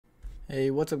Hey,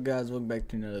 what's up guys, welcome back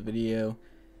to another video.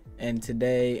 And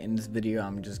today in this video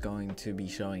I'm just going to be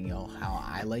showing y'all how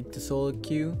I like to solo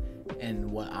queue and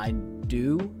what I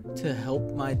do to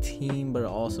help my team but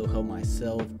also help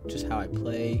myself, just how I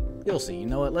play. You'll see. You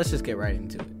know what, let's just get right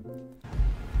into it.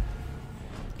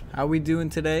 How we doing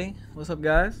today? What's up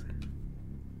guys?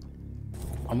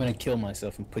 I'm gonna kill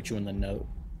myself and put you in the note.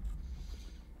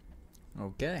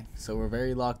 Okay, so we're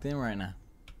very locked in right now.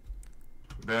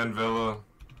 Van Villa.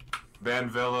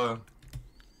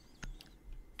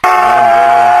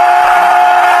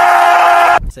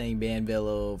 Saying ban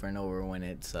Villa over and over when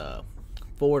it's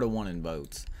 4-1 in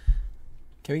votes.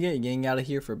 Can we get Yang out of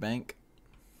here for bank?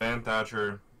 Ban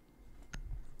Thatcher.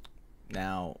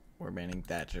 Now we're banning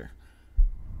Thatcher.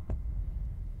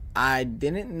 I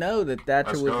didn't know that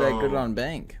Thatcher was that good on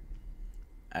bank.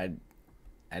 I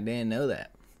didn't know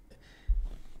that.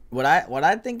 What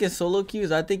I think is solo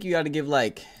queues, I think you got to give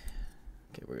like.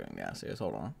 Okay, we're going downstairs.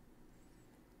 Hold on.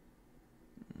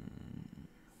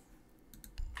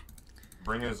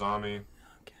 Bring a zombie.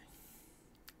 Okay.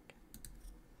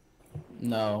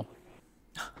 No.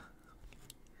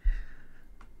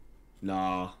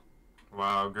 Nah.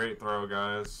 Wow, great throw,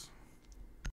 guys.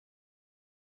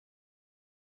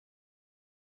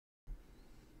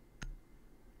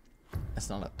 That's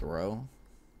not a throw,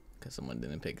 because someone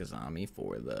didn't pick a zombie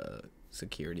for the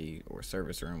security or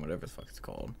service room, whatever the fuck it's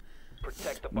called.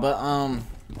 But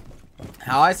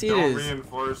how I see it is. Don't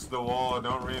reinforce the wall.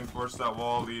 Don't reinforce that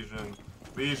wall, Legion.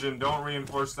 Legion, don't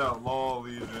reinforce that wall,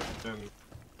 Legion.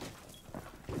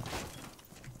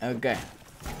 Okay,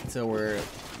 so we're.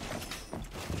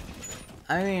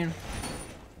 I mean.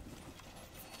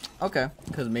 Okay,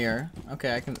 because mirror.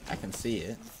 Okay, I can see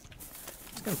it. I'm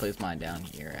just gonna place mine down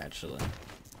here actually,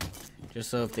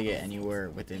 just so if they get anywhere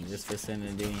within this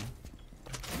vicinity,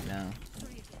 no.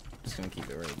 Just gonna keep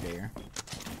it right there.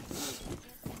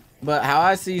 But how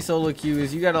I see solo queue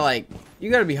is you gotta be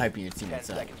hyping your teammates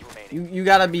up. You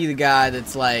gotta be the guy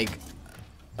that's like,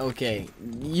 okay,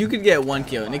 you could get one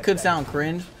kill and it could sound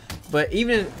cringe, but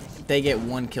even if they get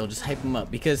one kill, just hype them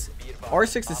up, because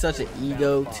R6 is such an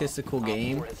egotistical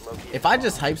game. If I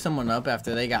just hype someone up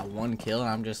after they got one kill and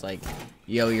I'm just like,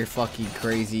 yo, you're fucking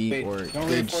crazy, Wait, or don't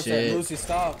good shit. Lucy,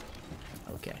 stop.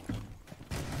 Okay.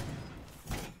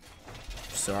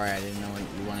 Sorry, I didn't know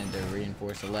you wanted to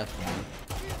reinforce the left one.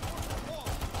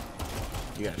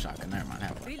 You got a shotgun, never mind,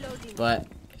 have one. But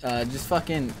just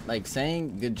fucking like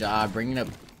saying good job, bringing up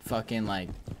fucking like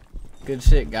good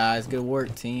shit, guys, good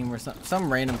work, team, or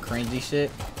some random cringy shit.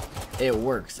 It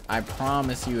works. I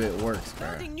promise you, it works,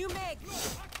 bro.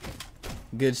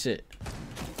 Good shit.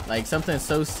 Like something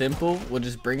so simple will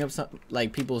just bring up some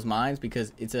like people's minds,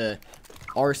 because it's a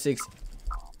R6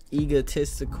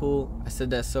 egotistical. I said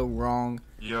that so wrong.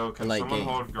 Yo, can like someone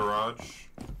hold garage?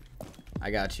 I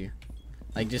got you.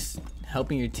 Like just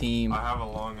helping your team, I have a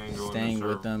long angle. staying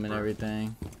with them and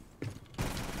everything.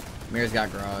 Mirror's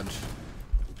got garage.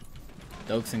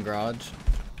 Doke's in garage.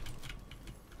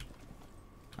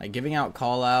 Like giving out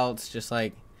call outs, just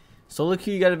like solo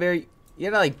queue, you gotta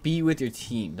like be with your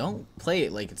team. Don't play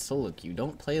it like it's solo queue.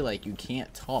 Don't play like you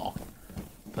can't talk.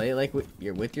 Play it like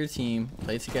you're with your team.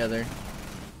 Play together.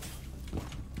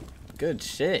 Good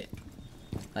shit.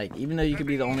 Like even though you could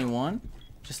be the only one,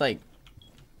 just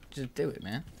do it,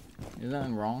 man. There's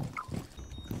nothing wrong.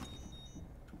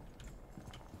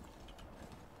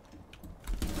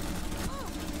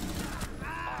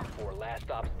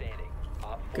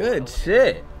 Good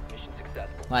shit.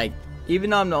 Like, even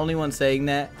though I'm the only one saying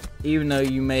that, even though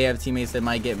you may have teammates that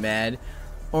might get mad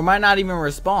or might not even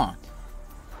respond,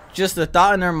 just the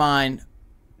thought in their mind,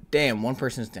 damn, one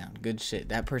person's down. Good shit.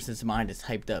 That person's mind is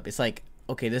hyped up. It's like,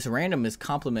 okay, this random is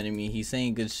complimenting me. He's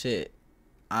saying good shit.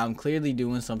 I'm clearly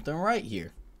doing something right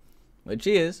here, which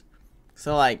he is.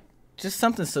 So like, just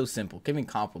something so simple, giving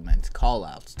compliments, call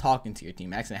outs, talking to your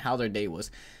team, asking how their day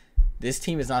was. This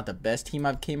team is not the best team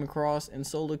I've came across in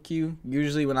solo queue.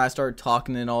 Usually when I start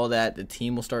talking and all that, the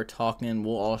team will start talking and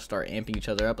we'll all start amping each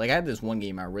other up. Like I had this one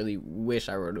game I really wish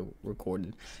I would have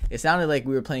recorded. It sounded like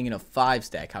we were playing in a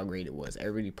 5-stack, how great it was.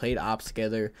 Everybody played ops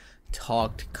together,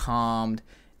 talked, calmed,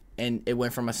 and it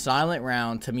went from a silent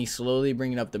round to me slowly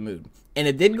bringing up the mood. And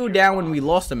it did go down when we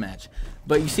lost the match.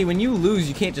 But you see, when you lose,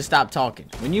 you can't just stop talking.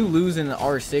 When you lose in the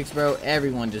R6, bro,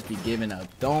 everyone just be giving up.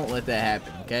 Don't let that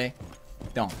happen, okay?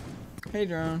 Don't. Hey,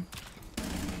 drone.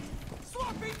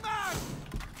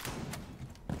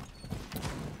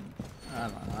 I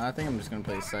don't know. I think I'm just going to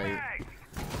play sight.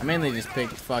 I mainly just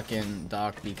picked fucking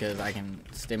Doc because I can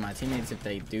stay my teammates if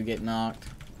they do get knocked.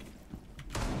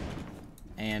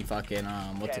 And fucking,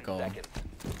 what's it called?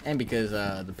 And because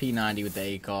the P90 with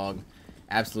the ACOG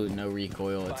Absolute no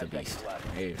recoil. It's a beast.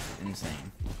 It is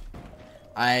insane.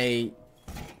 I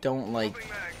don't like...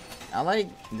 I like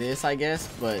this, I guess,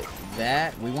 but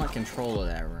that... We want control of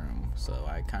that room. So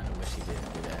I kind of wish he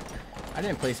didn't do that. I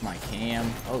didn't place my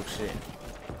cam. Oh, shit.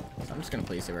 So I'm just going to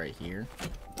place it right here.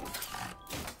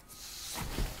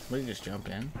 Let me just jump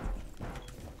in.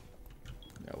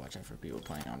 Gotta watch out for people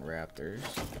playing on Raptors.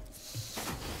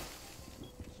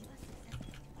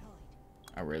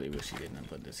 I really wish he didn't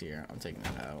put this here. I'm taking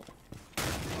that out.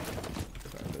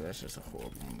 Sorry, that's just a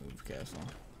horrible move, Castle.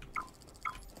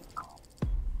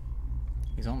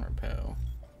 He's on repel.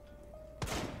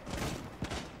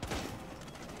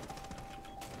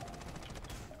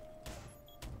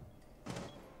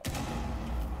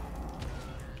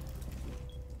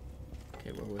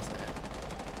 Okay, where was that?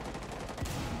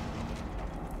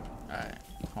 Alright,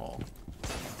 Hall.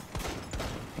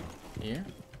 Here?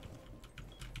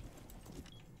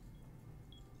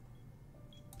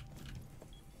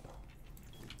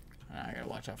 I gotta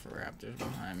watch out for Raptors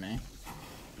behind me.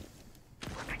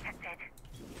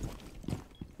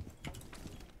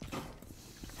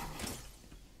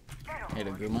 Hey,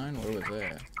 the good mine? Where was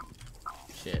that?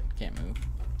 Shit, can't move.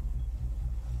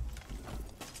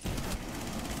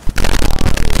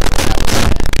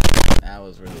 That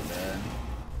was really bad.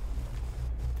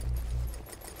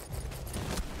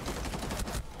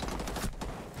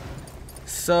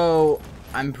 So,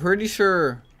 I'm pretty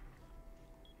sure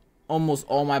almost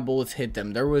all my bullets hit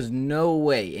them. There was no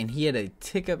way, and he had a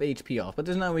tick of HP off, but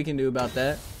there's nothing we can do about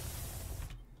that.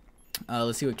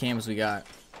 Let's see what cams we got.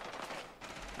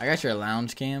 I got your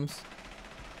lounge cams.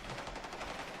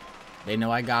 They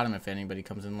know I got him if anybody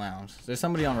comes in lounge. There's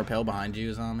somebody on rappel behind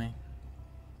you is on me.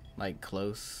 Like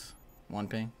close. One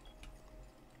ping.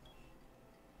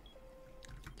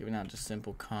 Giving out just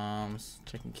simple comms.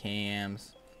 Checking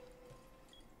cams.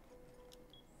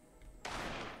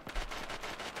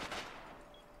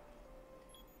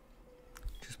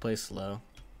 Just play slow.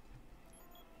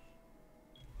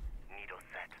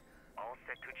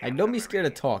 Like, don't be scared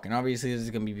to talk. And obviously, this is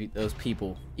going to be those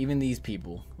people. Even these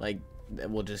people. Like,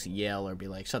 that will just yell or be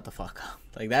like, shut the fuck up.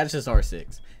 Like, that's just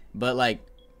R6. But, like,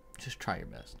 just try your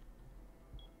best.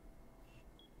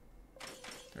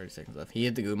 30 seconds left. He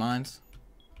hit the goo mines.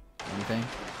 Anything?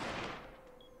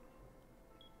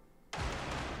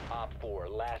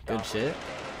 Good shit.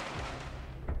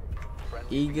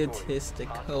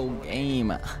 Egotistical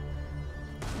game.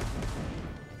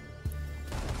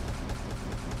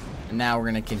 And now we're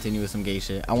gonna continue with some gay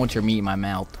shit. I want your meat in my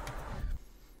mouth.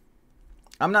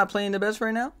 I'm not playing the best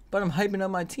right now, but I'm hyping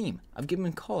up my team. I've given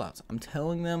them callouts. I'm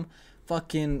telling them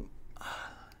fucking...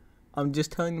 I'm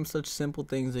just telling them such simple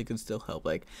things that could still help.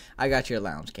 Like, I got your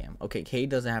lounge cam. Okay, Kate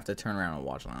doesn't have to turn around and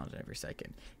watch lounge every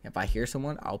second. If I hear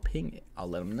someone, I'll ping it. I'll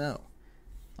let them know.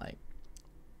 Like,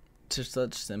 just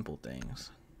such simple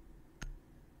things.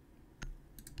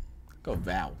 Go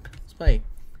Valk. Let's play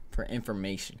for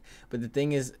information. But the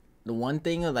thing is, the one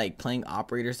thing of like playing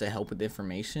operators that help with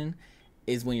information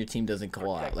is when your team doesn't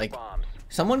call out. Like,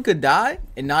 someone could die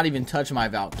and not even touch my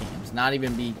Valk cams, not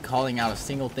even be calling out a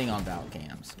single thing on Valk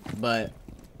cams. But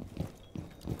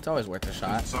it's always worth a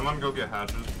shot. Someone go get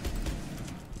hatches.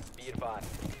 Be advised.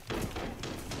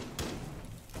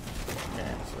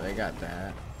 Yeah, so they got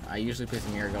that. I usually play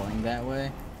some mirror going that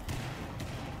way,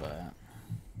 but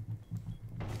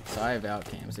so I have Valk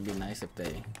cams. It'd be nice if they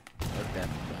looked at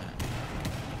me, but.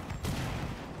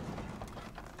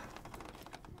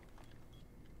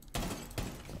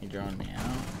 You drawing me out?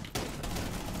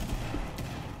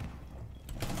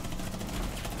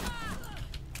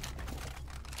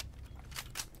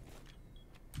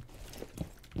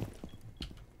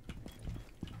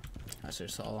 I should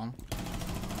have saw him.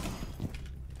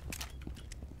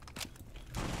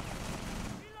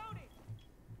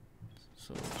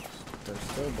 So they're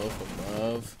still both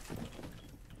above.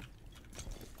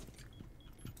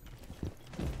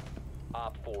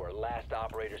 Op 4, last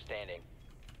operator standing.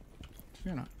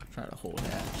 You're not try to hold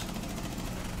hatch.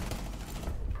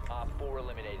 Op 4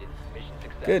 eliminated. Mission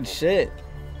successful. Good shit.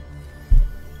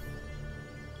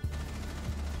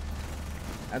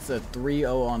 That's a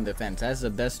 3-0 on defense. That's the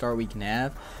best start we can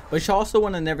have. But you also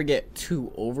want to never get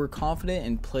too overconfident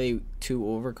and play too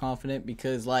overconfident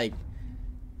because, like,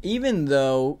 even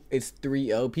though it's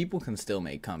 3-0, people can still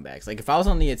make comebacks. Like, if I was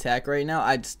on the attack right now,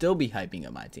 I'd still be hyping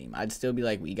up my team. I'd still be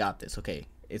like, we got this. Okay,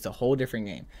 it's a whole different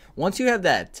game. Once you have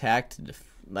that attack to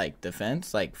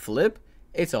defense, like flip,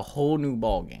 it's a whole new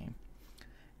ball game.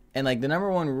 And like the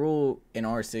 #1 rule in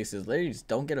R6 is literally just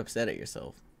don't get upset at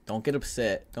yourself. Don't get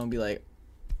upset. Don't be like,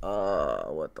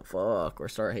 what the fuck, or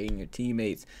start hating your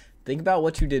teammates. Think about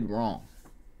what you did wrong.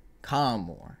 Calm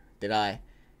more. Did I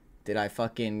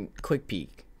fucking quick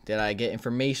peek? Did I get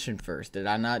information first? Did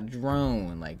I not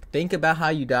drone? Like, think about how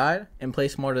you died and play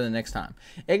smarter the next time.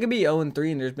 It could be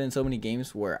 0-3, and there's been so many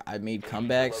games where I made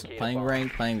comebacks, playing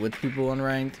ranked, playing with people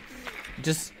unranked.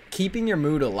 Just keeping your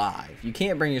mood alive. You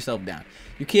can't bring yourself down.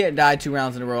 You can't die 2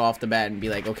 rounds in a row off the bat and be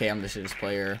like, okay, I'm the shittest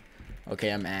player. Okay,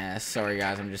 I'm ass. Sorry,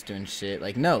 guys, I'm just doing shit.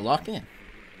 Like, no, lock in.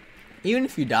 Even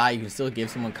if you die, you can still give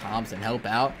someone comps and help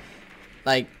out.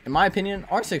 Like, in my opinion,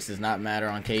 R6 does not matter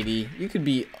on KD. You could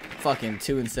be fucking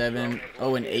 2-7,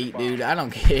 0-8, dude. I don't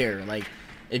care. Like,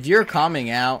 if you're calming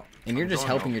out and you're just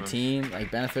helping your team, like,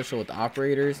 beneficial with the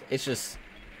operators, it's just,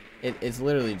 it's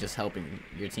literally just helping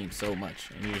your team so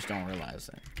much, and you just don't realize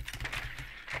it.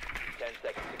 10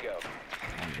 seconds to go.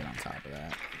 I want to get on top of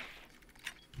that.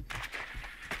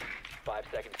 5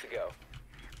 seconds to go.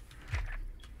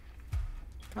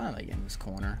 Probably, like, in this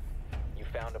corner. You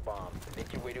found a bomb.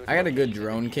 Make your way to its I got a good location.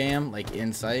 drone cam, like,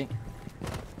 in sight.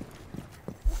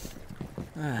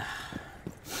 Yeah,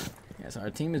 so our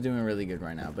team is doing really good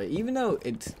right now. But even though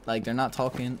it's, like, they're not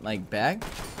talking, like, back,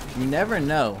 you never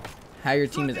know how your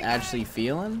team is actually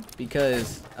feeling.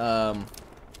 Because, well,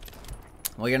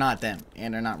 you're not them.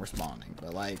 And they're not responding.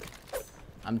 But, like,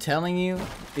 I'm telling you,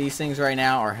 these things right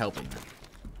now are helping them.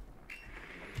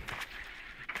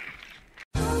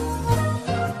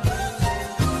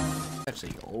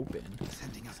 Actually open,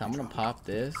 so I'm gonna pop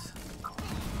this.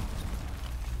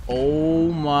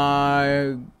 Oh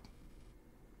my,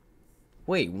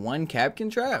 wait, 1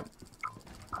 Capcan trap?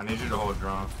 I need you to hold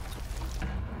drone.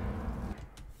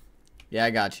 Yeah,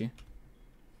 I got you.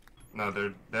 No,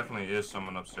 there definitely is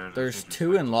someone upstairs. There's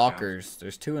 2 in lockers.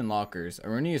 There's 2 in lockers.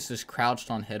 Aruni is just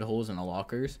crouched on head holes in the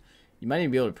lockers. You might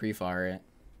even be able to pre-fire it.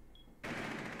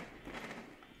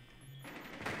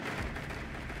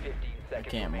 15 I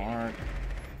seconds can't remaining. mark.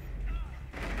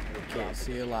 Can't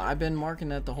see a lot. I've been marking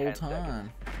that the whole 10 seconds.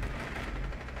 time.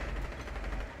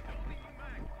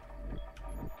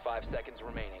 5 seconds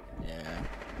remaining. Yeah.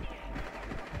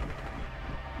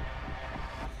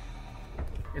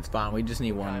 It's fine. We just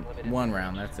need one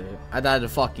round. That's it. I died to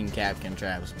fucking Capcan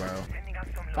traps, bro.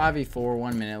 5v4,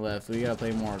 1 minute left. We gotta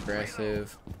play more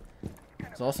aggressive. I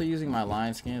was also using my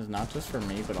line skins, not just for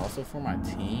me, but also for my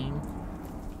team.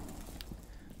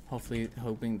 Hopefully,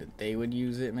 hoping that they would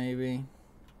use it, maybe.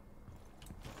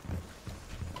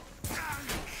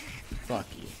 Fuck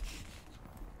you.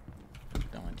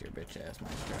 Don't want your bitch ass,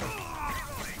 Maestro.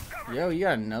 Yo, you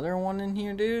got another one in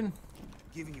here, dude?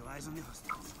 Giving you eyes on the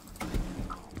hostiles.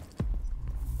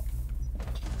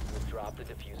 We'll drop the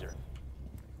diffuser.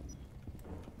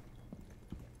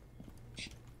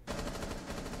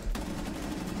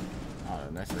 Oh,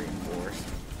 that's reinforced.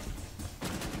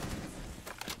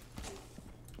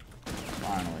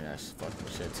 Finally, that fucking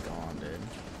shit's gone, dude.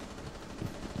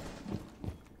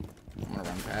 I'm gonna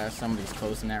run past. Somebody's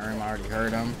close in that room. I already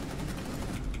heard him.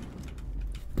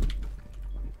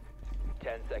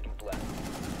 10 seconds left.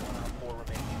 1 on 4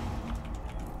 remaining.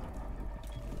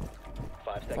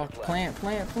 5 seconds Fuck, left.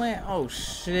 plant. Oh,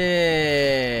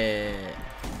 shit.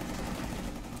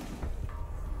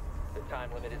 The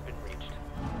time limit has been reached.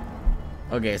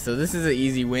 Okay, so this is an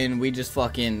easy win. We just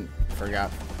fucking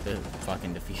forgot the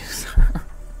fucking diffuser.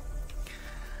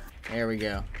 There we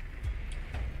go.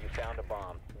 You found a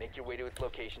bomb. Make your way to its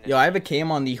location. Yo, I have a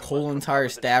cam on the whole entire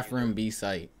staff room B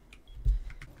site.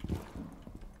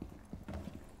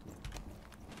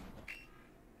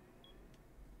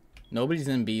 Nobody's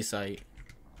in B site.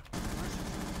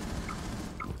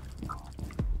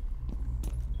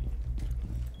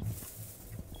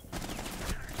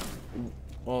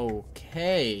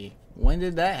 Okay. When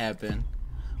did that happen?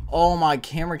 Oh, my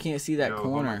camera can't see that Yo,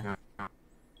 corner. oh my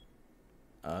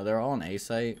God. They're all on A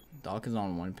site. Doc is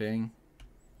on 1 ping.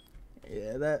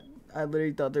 Yeah, I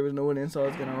literally thought there was no one in, so I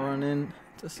was gonna run in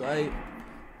to site.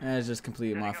 And it's just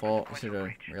completely my fault. I should have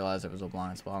realized there was a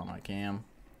blind spot on my cam.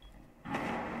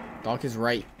 Doc is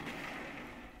right.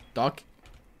 Doc,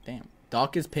 damn.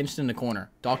 Doc is pinched in the corner.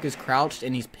 Doc is crouched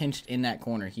and he's pinched in that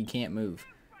corner. He can't move.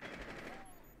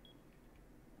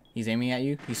 He's aiming at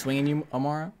you. He's swinging you,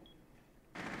 Amara.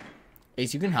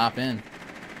 Ace, you can hop in.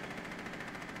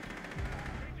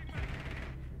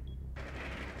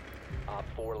 Op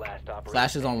 4 last operator.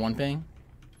 Flash is on 1 ping.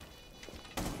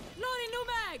 Loading new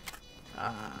mag.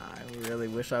 Ah, I really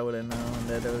wish I would have known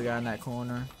that there was a guy in that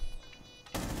corner.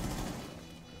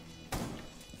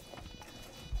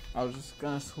 I was just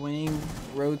gonna swing,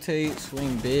 rotate,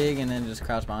 swing big, and then just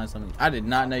crouch behind something. I did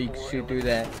not know you could shoot through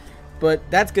that. But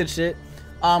that's good shit.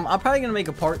 I'm probably gonna make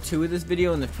a part 2 of this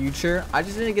video in the future. I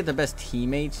just didn't get the best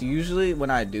teammates. Usually when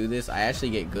I do this, I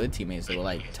actually get good teammates that will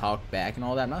like talk back and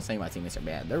all that. I'm not saying my teammates are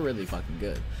bad. They're really fucking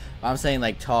good. I'm saying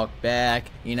like talk back,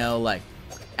 you know, like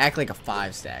act like a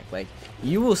 5 stack. Like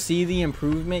you will see the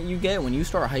improvement you get when you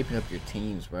start hyping up your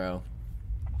teams, bro.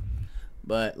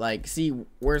 But like, see,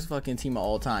 where's fucking team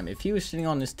all the time? If he was shitting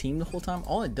on this team the whole time,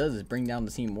 all it does is bring down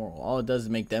the team moral. All it does is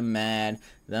make them mad,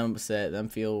 them upset, them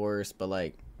feel worse. But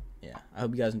like, yeah, I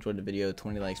hope you guys enjoyed the video.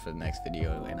 20 likes for the next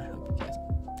video, and I hope you guys